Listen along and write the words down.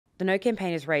The No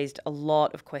campaign has raised a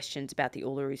lot of questions about the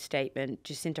Uluru Statement.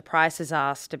 Jacinta Price has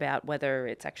asked about whether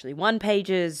it's actually 1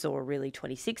 pages or really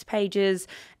 26 pages.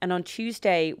 And on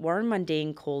Tuesday, Warren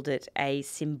Mundine called it a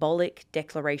symbolic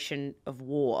declaration of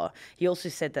war. He also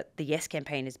said that the Yes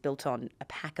campaign is built on a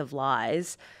pack of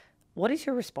lies. What is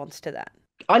your response to that?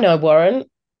 I know Warren.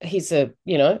 He's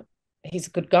he's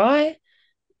a good guy,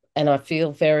 and I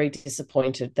feel very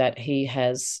disappointed that he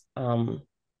has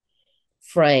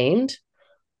framed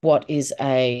what is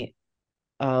a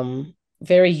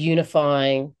very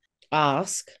unifying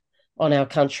ask on our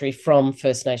country from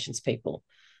First Nations people.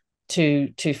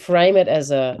 To frame it as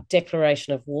a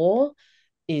declaration of war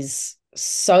is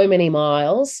so many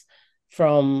miles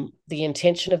from the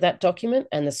intention of that document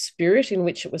and the spirit in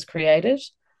which it was created.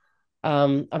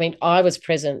 I mean, I was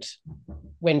present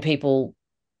when people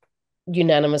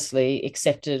unanimously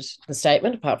accepted the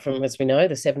statement, apart from, as we know,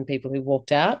 the 7 people who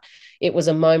walked out. It was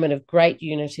a moment of great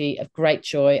unity, of great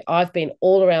joy. I've been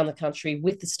all around the country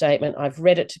with the statement. I've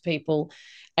read it to people,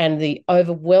 and the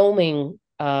overwhelming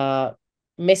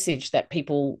message that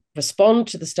people respond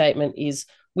to the statement is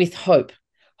with hope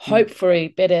for a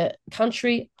better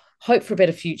country, hope for a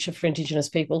better future for Indigenous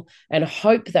people, and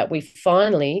hope that we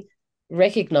finally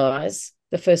recognise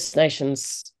the First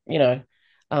Nations,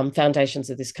 foundations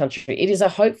of this country. It is a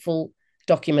hopeful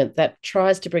document that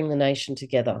tries to bring the nation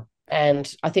together. And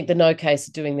I think the No Case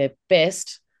are doing their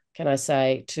best, can I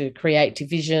say, to create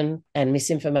division and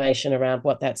misinformation around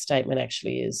what that statement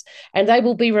actually is. And they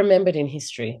will be remembered in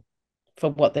history for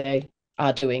what they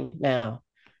are doing now.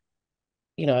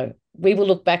 We will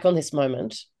look back on this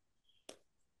moment,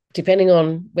 depending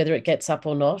on whether it gets up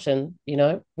or not. And,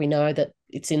 we know that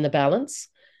it's in the balance.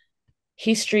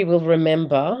 History will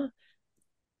remember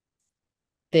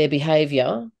their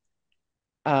behaviour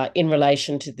in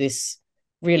relation to this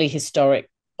really historic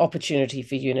opportunity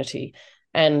for unity.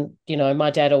 And,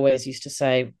 my dad always used to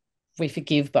say, we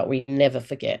forgive, but we never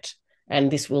forget. And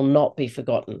this will not be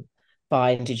forgotten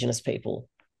by Indigenous people,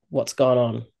 what's gone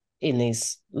on in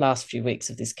these last few weeks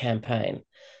of this campaign,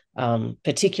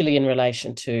 particularly in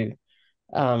relation to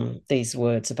these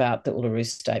words about the Uluru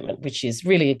Statement, which is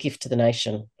really a gift to the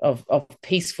nation of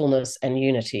peacefulness and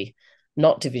unity,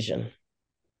 not division.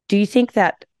 Do you think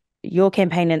that your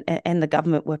campaign and the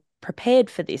government were prepared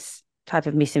for this type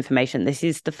of misinformation? This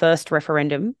is the first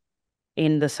referendum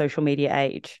in the social media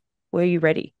age. Were you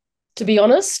ready? To be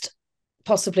honest,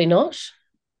 possibly not.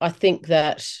 I think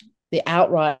that the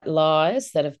outright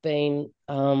lies that have been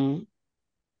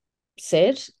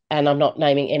said, and I'm not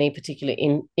naming any particular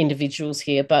individuals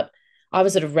here, but I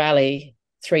was at a rally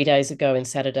 3 days ago on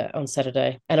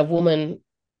Saturday, and a woman,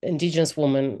 Indigenous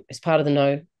woman, as part of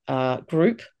the No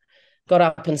group, got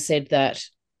up and said that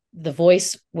the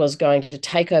Voice was going to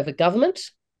take over government,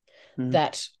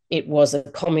 that it was a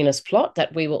communist plot,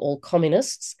 that we were all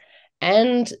communists,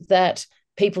 and that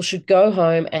people should go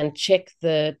home and check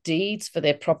the deeds for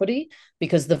their property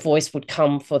because the Voice would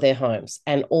come for their homes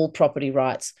and all property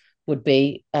rights would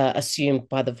be assumed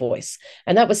by the Voice.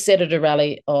 And that was said at a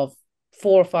rally of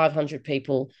 400 or 500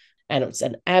 people, and it was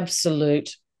an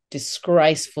absolute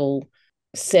disgraceful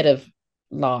set of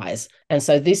lies. And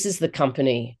so this is the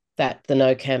company that the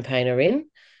No campaign are in.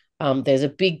 There's a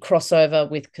big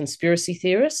crossover with conspiracy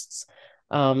theorists,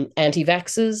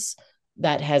 anti-vaxxers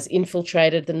that has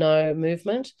infiltrated the No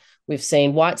movement. We've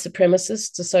seen white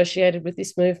supremacists associated with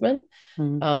this movement.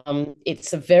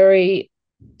 It's a very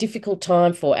difficult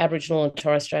time for Aboriginal and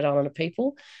Torres Strait Islander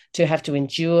people to have to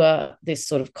endure this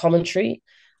sort of commentary.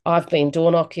 I've been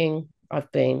door knocking.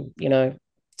 I've been,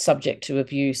 subject to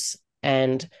abuse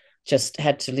and just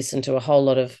had to listen to a whole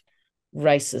lot of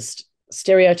racist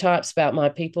stereotypes about my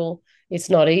people. It's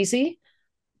not easy,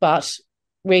 but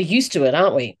we're used to it,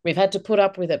 aren't we? We've had to put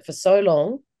up with it for so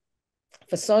long.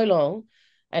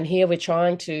 And here we're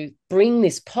trying to bring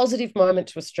this positive moment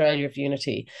to Australia of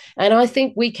unity. And I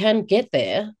think we can get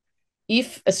there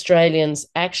if Australians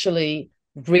actually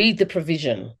read the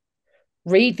provision,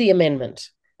 read the amendment,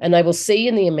 and they will see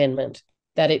in the amendment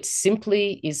that it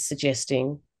simply is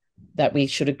suggesting that we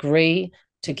should agree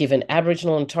to give an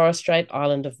Aboriginal and Torres Strait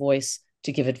Islander voice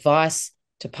to give advice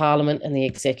to Parliament and the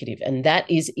executive. And that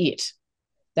is it.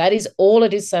 That is all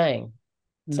it is saying.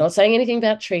 It's not saying anything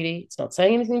about treaty. It's not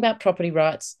saying anything about property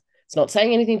rights. It's not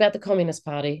saying anything about the Communist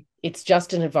Party. It's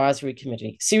just an advisory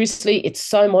committee. Seriously, it's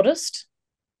so modest.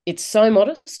 It's so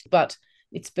modest, but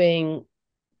it's being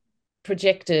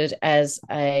projected as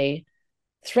a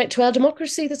threat to our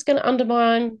democracy that's going to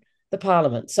undermine the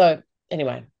Parliament. So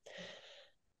anyway,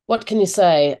 what can you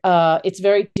say? It's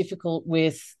very difficult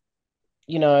with,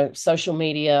 social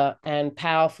media and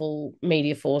powerful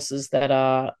media forces that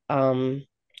are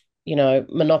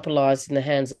monopolized in the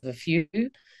hands of a few,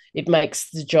 it makes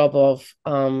the job of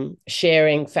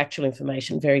sharing factual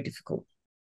information very difficult.